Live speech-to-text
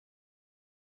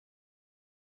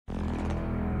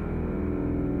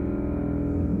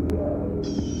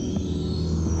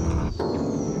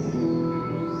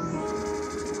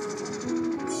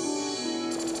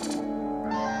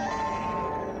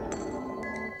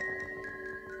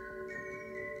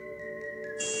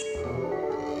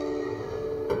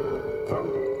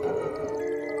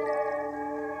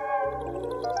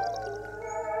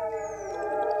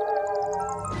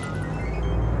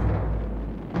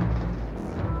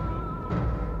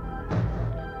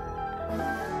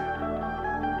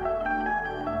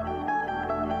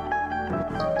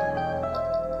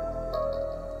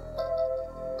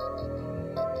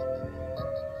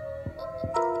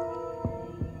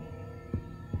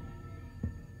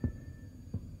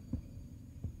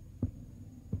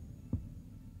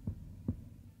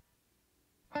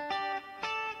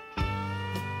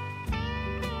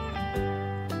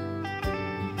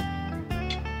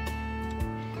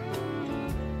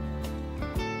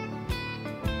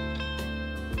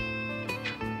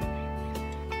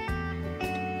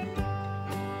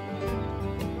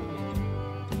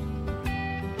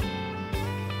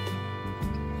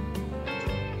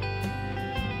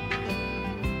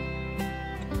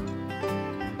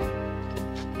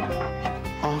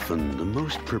Often, the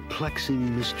most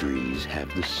perplexing mysteries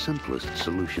have the simplest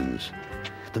solutions.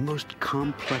 The most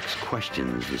complex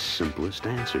questions, the simplest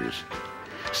answers.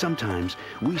 Sometimes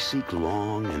we seek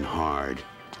long and hard,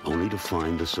 only to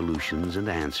find the solutions and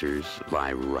answers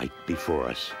lie right before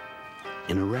us,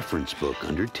 in a reference book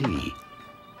under T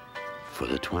for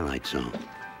the Twilight Zone.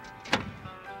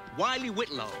 Wiley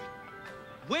Whitlow,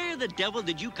 where the devil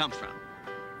did you come from?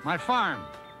 My farm.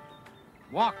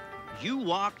 Walk. You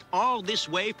walked all this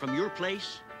way from your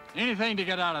place? Anything to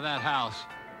get out of that house.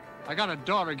 I got a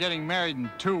daughter getting married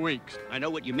in 2 weeks. I know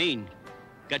what you mean.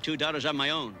 Got 2 daughters of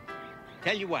my own.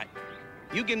 Tell you what,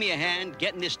 you give me a hand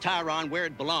getting this tire on where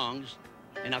it belongs,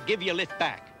 and I'll give you a lift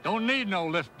back. Don't need no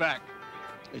lift back.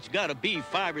 It's gotta be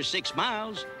 5 or 6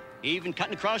 miles, even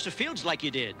cutting across the fields like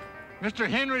you did. Mr.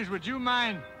 Henrys, would you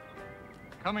mind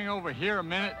coming over here a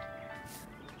minute?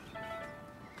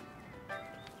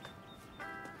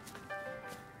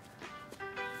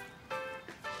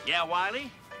 Yeah,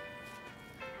 Wiley?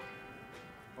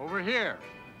 Over here.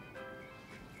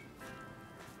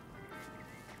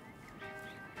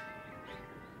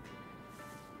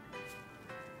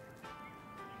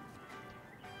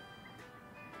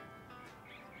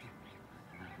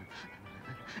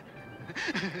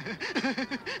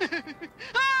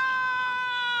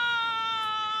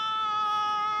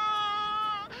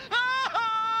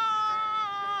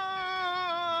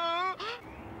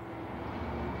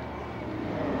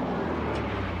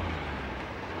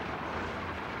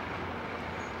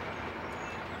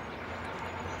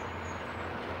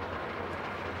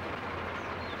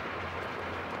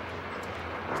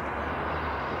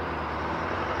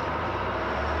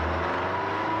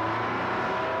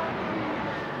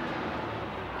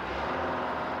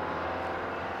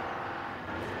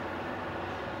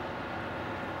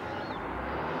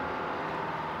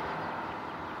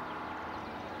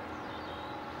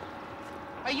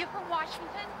 Are you from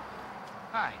Washington?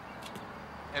 Hi.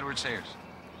 Edward Sayers.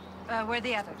 Where are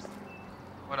the others?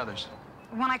 What others?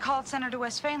 When I called Senator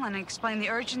Westphalen and explained the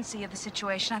urgency of the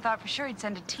situation, I thought for sure he'd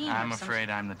send a team. I'm afraid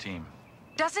I'm the team.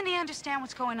 Doesn't he understand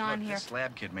what's going on Look, here? this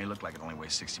lab kit may look like it only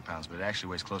weighs 60 pounds, but it actually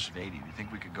weighs closer to 80. Do you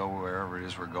think we could go wherever it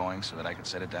is we're going so that I could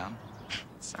set it down?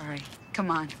 Sorry. Come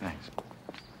on. Thanks.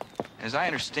 As I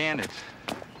understand it,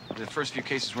 the first few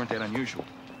cases weren't that unusual.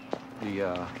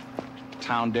 The,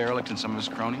 town derelict and some of his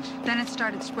cronies? Then it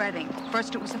started spreading.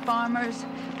 First it was the farmers,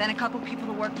 then a couple people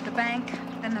who worked at the bank,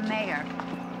 then the mayor.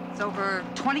 It's over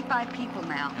 25 people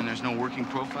now. And there's no working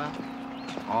profile?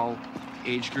 All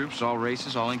age groups, all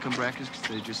races, all income brackets?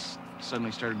 They just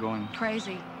suddenly started going...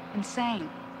 Crazy. Insane.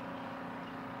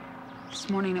 This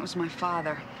morning it was my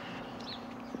father.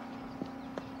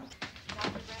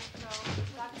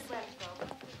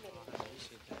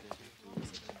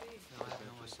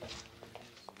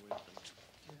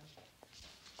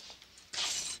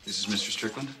 This is Mr.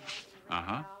 Strickland?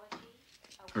 Uh-huh.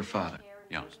 Her father?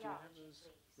 Yeah.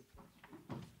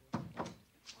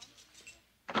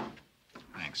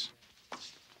 Thanks.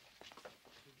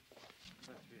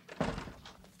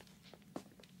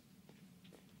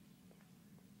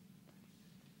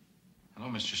 Hello,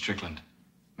 Mr. Strickland.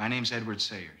 My name's Edward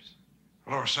Sayers.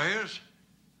 Hello, Sayers.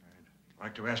 I'd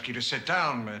like to ask you to sit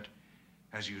down, but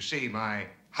as you see, my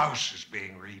house is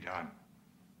being redone.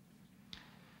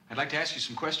 I'd like to ask you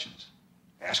some questions.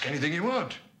 Ask anything you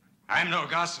want. I'm no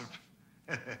gossip.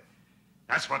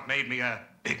 That's what made me a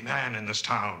big man in this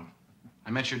town.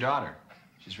 I met your daughter.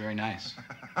 She's very nice.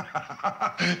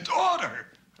 Daughter?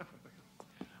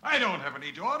 I don't have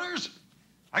any daughters.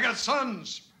 I got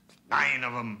sons, 9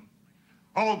 of them.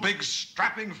 All big,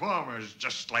 strapping farmers,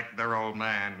 just like their old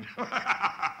man.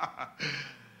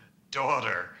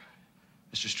 Daughter.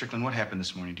 Mr. Strickland, what happened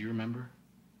this morning? Do you remember?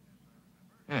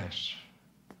 Yes.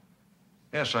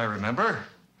 Yes, I remember.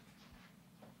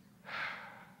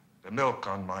 The milk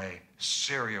on my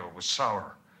cereal was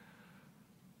sour.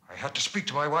 I had to speak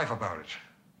to my wife about it.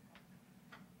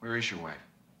 Where is your wife?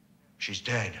 She's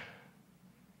dead.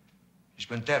 She's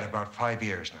been dead about 5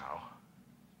 years now.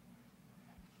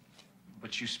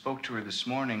 But you spoke to her this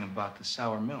morning about the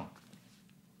sour milk.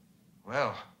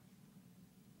 Well,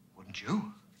 wouldn't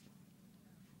you?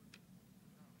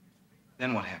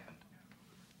 Then what happened?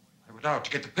 I went out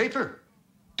to get the paper.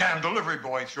 Damn delivery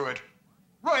boy threw it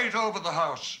right over the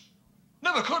house.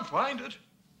 Never could find it.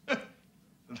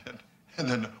 and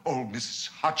then old Mrs.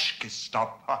 Hotchkiss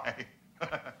stopped by.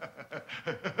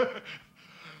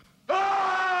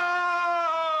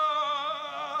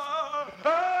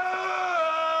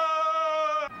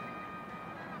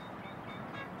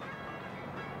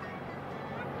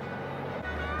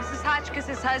 Mrs.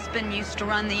 Hotchkiss's husband used to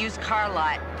run the used car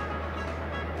lot.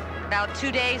 About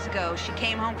 2 days ago, she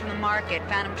came home from the market,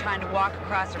 found him trying to walk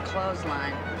across her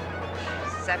clothesline.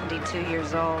 72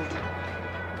 years old.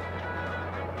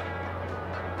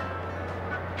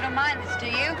 You don't mind this, do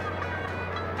you?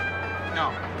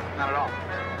 No, not at all.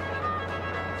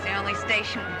 It's the only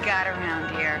station we've got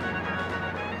around here.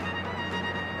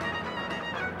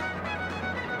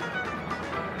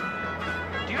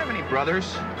 Do you have any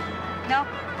brothers? No,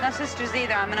 no sisters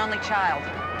either. I'm an only child.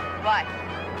 Why?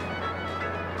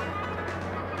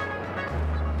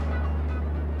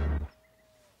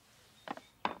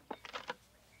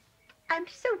 I'm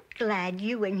so glad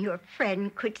you and your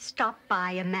friend could stop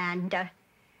by, Amanda.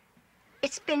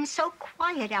 It's been so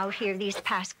quiet out here these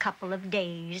past couple of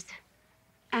days.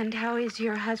 And how is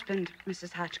your husband,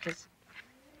 Mrs. Hotchkiss?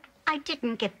 I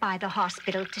didn't get by the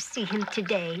hospital to see him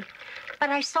today, but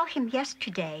I saw him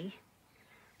yesterday.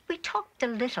 We talked a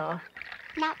little.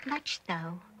 Not much,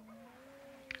 though.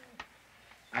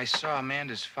 I saw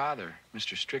Amanda's father,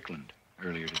 Mr. Strickland,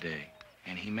 earlier today,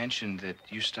 and he mentioned that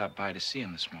you stopped by to see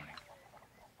him this morning.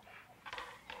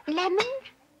 Lemon?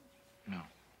 No.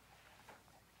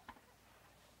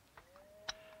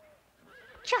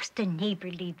 Just a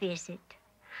neighborly visit.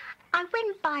 I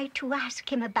went by to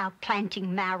ask him about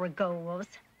planting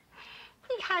marigolds.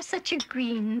 He has such a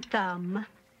green thumb.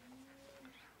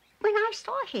 When I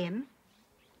saw him,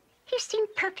 he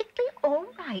seemed perfectly all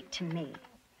right to me.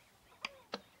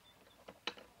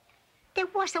 There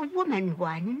was a woman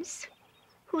once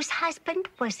whose husband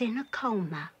was in a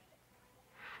coma.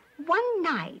 One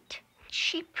night,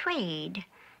 she prayed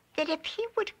that if he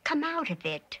would come out of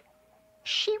it,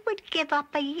 she would give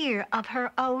up a year of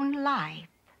her own life.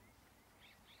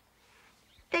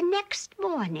 The next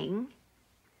morning,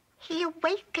 he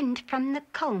awakened from the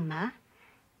coma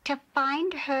to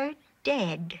find her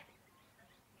dead.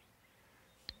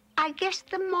 I guess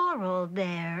the moral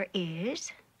there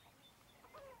is,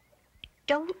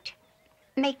 don't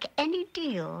make any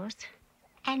deals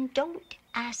and don't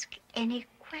ask any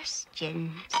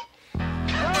questions.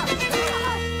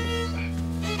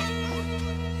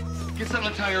 Get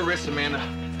something to tie your wrists, Amanda.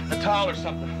 A towel or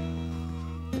something.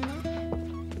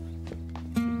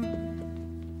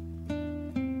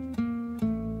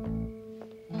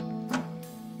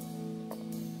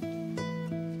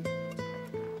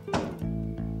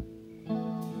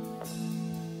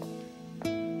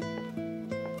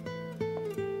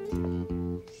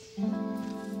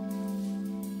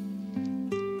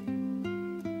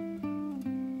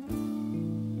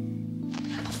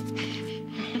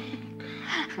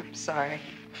 Sorry.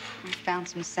 We found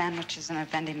some sandwiches in a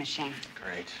vending machine.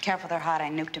 Great. Careful, they're hot. I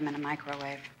nuked them in a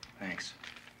microwave. Thanks.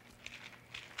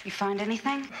 You find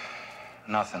anything?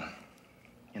 Nothing.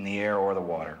 In the air or the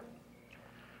water.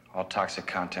 All toxic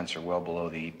contents are well below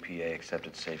the EPA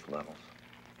accepted safe levels.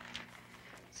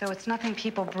 So it's nothing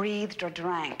people breathed or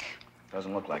drank.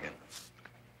 Doesn't look like it.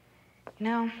 You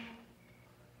know,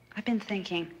 I've been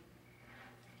thinking.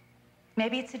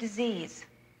 Maybe it's a disease.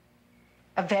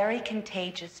 A very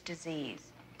contagious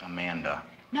disease. Amanda.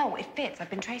 No, it fits. I've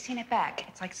been tracing it back.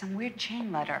 It's like some weird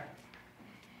chain letter.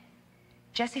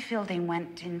 Jesse Fielding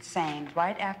went insane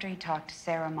right after he talked to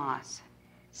Sarah Moss.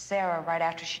 Sarah right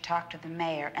after she talked to the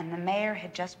mayor, and the mayor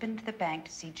had just been to the bank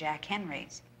to see Jack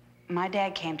Henry's. My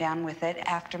dad came down with it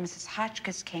after Mrs.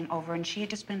 Hotchkiss came over, and she had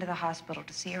just been to the hospital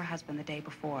to see her husband the day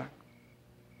before.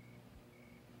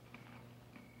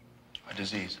 A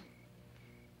disease.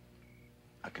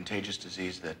 A contagious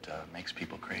disease that makes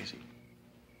people crazy.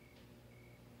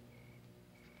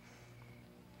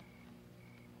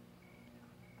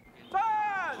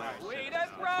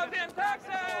 Sweetest rose in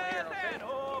Texas and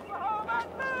Oklahoma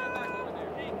too.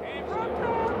 She came from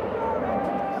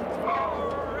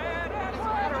red and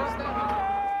white.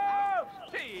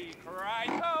 She cried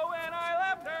so when I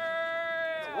left her.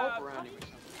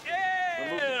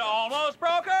 It almost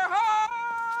broke her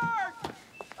heart.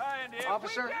 And if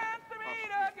Officer. we chance to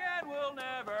meet again, we'll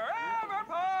never ever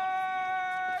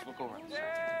part. Look over.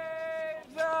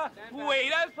 The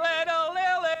sweetest little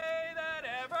lily that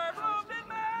ever bloomed in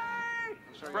May.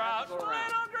 Sprouts little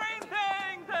green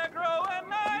things that grow at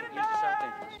night and day.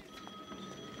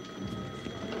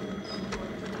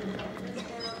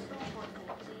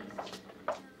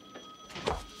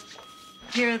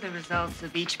 Here are the results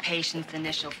of each patient's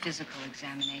initial physical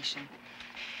examination.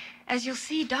 As you'll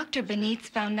see, Dr. Benitez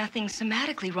found nothing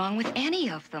somatically wrong with any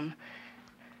of them.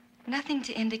 Nothing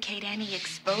to indicate any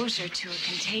exposure to a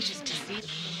contagious disease.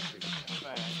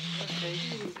 Okay,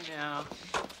 easy now.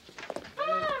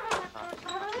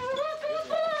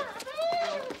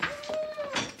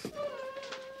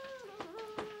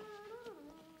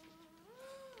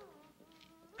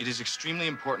 It is extremely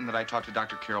important that I talk to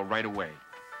Dr. Carroll right away.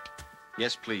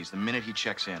 Yes, please, the minute he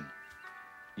checks in.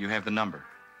 You have the number.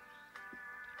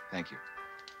 Thank you.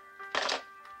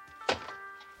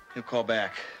 He'll call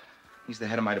back. He's the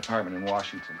head of my department in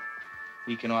Washington.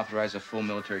 He can authorize a full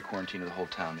military quarantine of the whole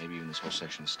town, maybe even this whole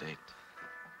section of state.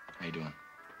 How you doing?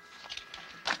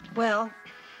 Well,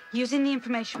 using the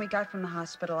information we got from the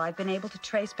hospital, I've been able to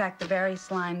trace back the various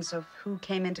lines of who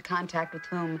came into contact with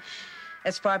whom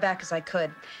as far back as I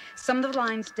could. Some of the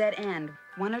lines dead end.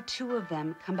 One or two of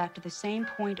them come back to the same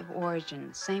point of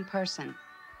origin, same person.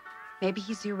 Maybe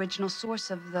he's the original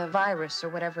source of the virus or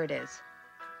whatever it is.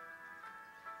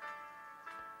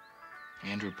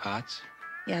 Andrew Potts?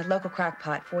 Yeah, local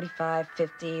crackpot, 45,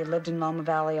 50, lived in Loma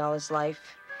Valley all his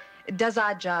life. Does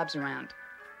odd jobs around.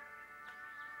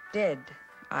 Did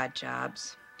odd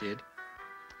jobs. Did?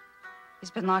 He's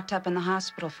been locked up in the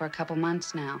hospital for a couple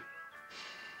months now.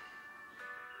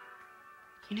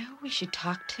 You know who we should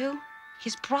talk to?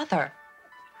 His brother.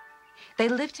 They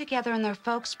lived together in their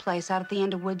folks' place out at the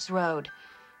end of Woods Road.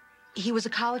 He was a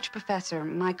college professor,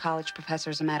 my college professor,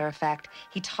 as a matter of fact.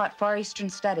 He taught Far Eastern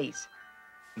Studies.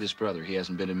 This brother, he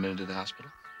hasn't been admitted to the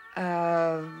hospital?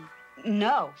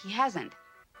 No, he hasn't.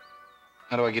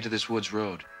 How do I get to this Woods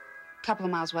Road? A couple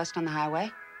of miles west on the highway.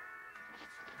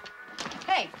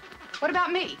 Hey, what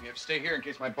about me? You have to stay here in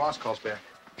case my boss calls back.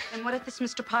 And what if this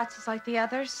Mr. Potts is like the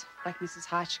others? Like Mrs.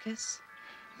 Hotchkiss?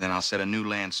 Then I'll set a new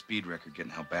land speed record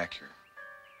getting held back here.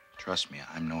 Trust me,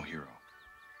 I'm no hero.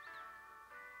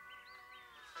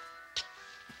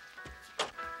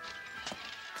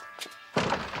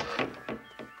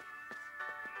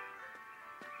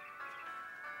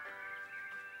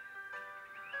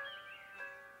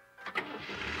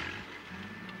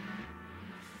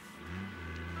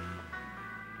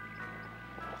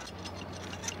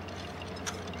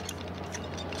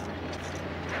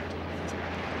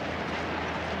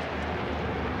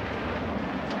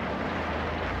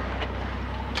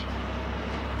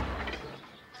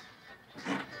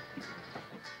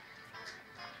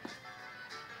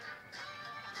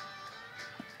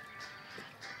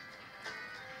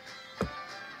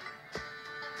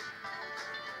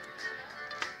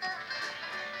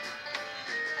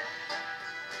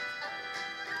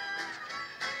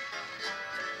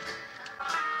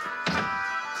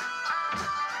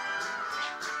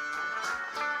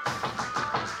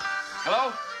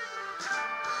 Hello?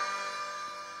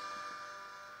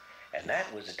 And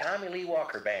that was the Tommy Lee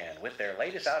Walker Band with their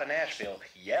latest out of Nashville,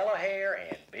 Yellow Hair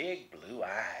and Big Blue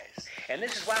Eyes. And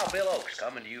this is Wild Bill Oakes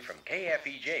coming to you from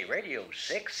KFEJ Radio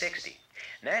 660.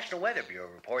 National Weather Bureau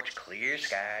reports clear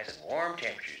skies and warm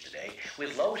temperatures today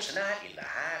with lows tonight in the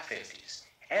high 50s.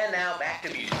 And now back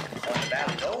to music on the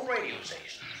Valley's own radio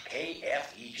station,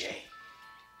 KFEJ.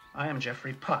 I am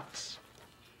Jeffrey Potts.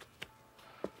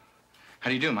 How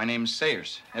do you do? My name's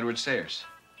Sayers, Edward Sayers.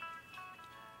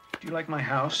 Do you like my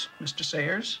house, Mr.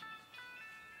 Sayers?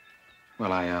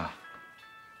 Well,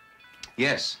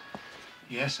 yes.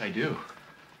 Yes, I do.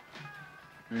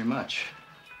 Very much.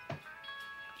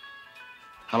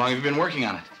 How long have you been working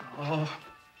on it? Oh,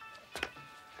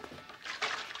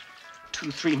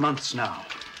 2-3 months now.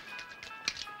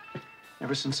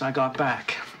 Ever since I got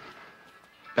back.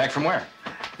 Back from where?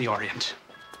 The Orient.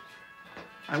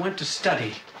 I went to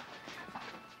study.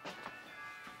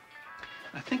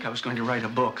 I think I was going to write a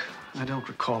book. I don't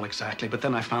recall exactly, but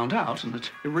then I found out, and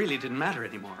it really didn't matter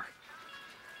anymore.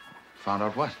 Found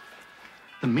out what?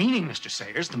 The meaning, Mr.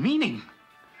 Sayers, the meaning.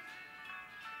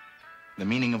 The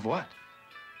meaning of what?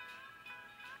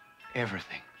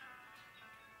 Everything.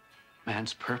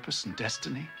 Man's purpose and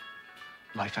destiny,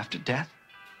 life after death,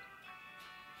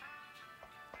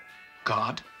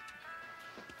 God,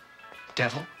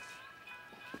 devil,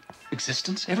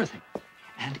 existence, everything.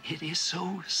 And it is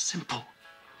so simple.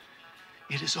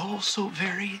 It is all so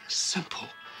very simple.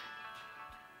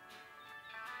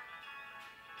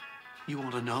 You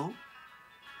want to know?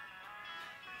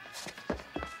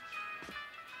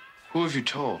 Who have you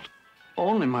told?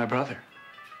 Only my brother.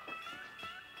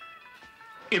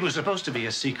 It was supposed to be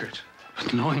a secret.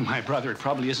 But knowing my brother, it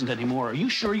probably isn't anymore. Are you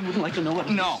sure you wouldn't like to know what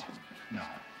it is? No.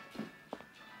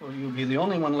 Well, you'll be the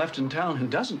only one left in town who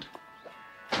doesn't.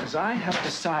 As I have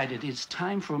decided, it's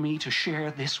time for me to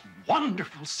share this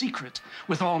wonderful secret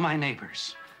with all my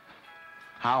neighbors.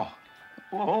 How?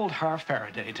 Well, old Har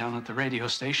Faraday down at the radio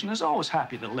station is always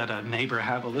happy to let a neighbor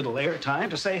have a little airtime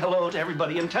to say hello to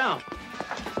everybody in town.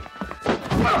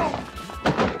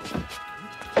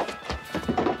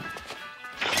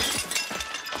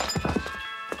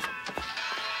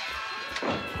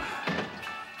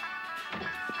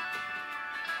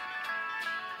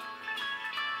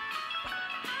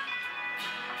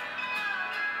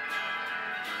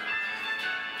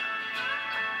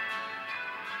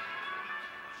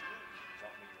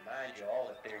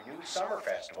 Summer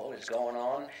Festival is going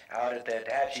on out at the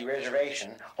Apache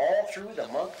Reservation all through the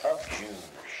month of June.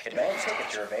 Advance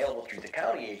tickets are available through the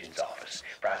county agent's office.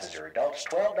 Prices are adults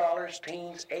 $12,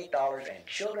 teens $8, and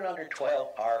children under 12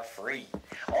 are free.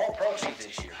 All proceeds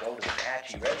this year go to the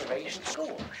Apache Reservation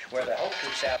School, where they hope to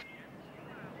establish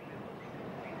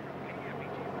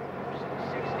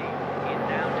in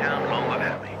downtown Loma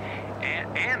Valley.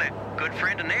 And a good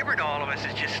friend and neighbor to all of us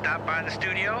has just stopped by the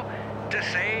studio to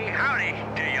say howdy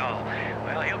to y'all.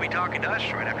 Well, he'll be talking to us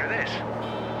right after this.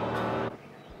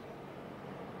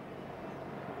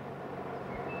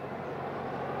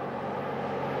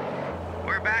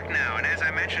 We're back now, and as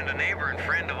I mentioned, a neighbor and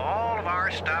friend of all of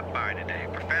ours stopped by today,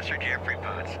 Professor Jeffrey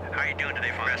Butts. How are you doing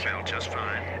today, Professor? Well, just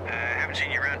fine. Haven't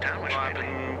seen you around town much. Well, I've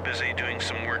been busy doing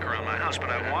some work around my house, but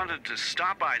I wanted to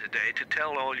stop by today to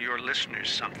tell all your listeners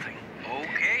something.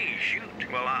 Okay,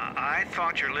 shoot. Well, I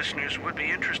thought your listeners would be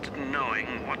interested in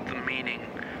knowing what the meaning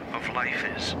of life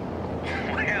is.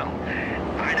 Well,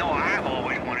 I know I've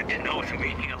always wanted to know the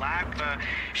meaning of life.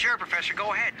 Sure, Professor,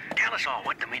 go ahead. Tell us all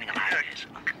what the meaning of life is.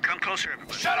 Come closer,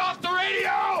 everybody. Shut off the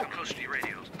radio! Come closer to your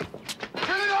radios.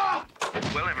 Turn it off!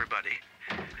 Well, everybody,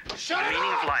 Shut the it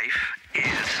meaning off! of life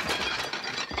is...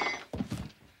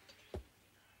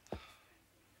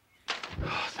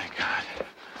 Oh, thank God.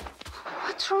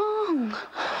 What's wrong?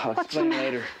 I'll What's explain the matter?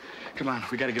 later. Come on,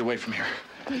 we gotta get away from here.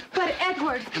 But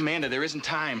Edward. Amanda, there isn't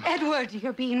time. Edward,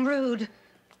 you're being rude.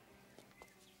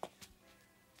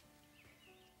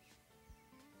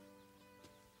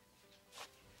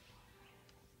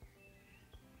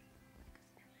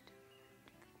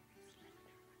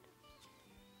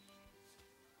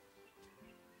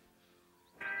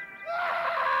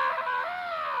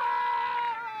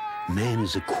 Man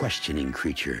is a questioning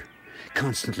creature,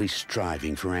 constantly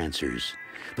striving for answers.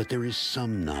 But there is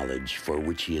some knowledge for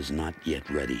which he is not yet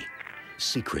ready.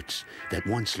 Secrets that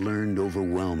once learned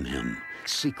overwhelm him.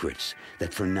 Secrets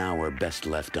that for now are best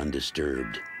left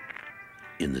undisturbed.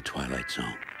 In the Twilight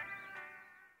Zone.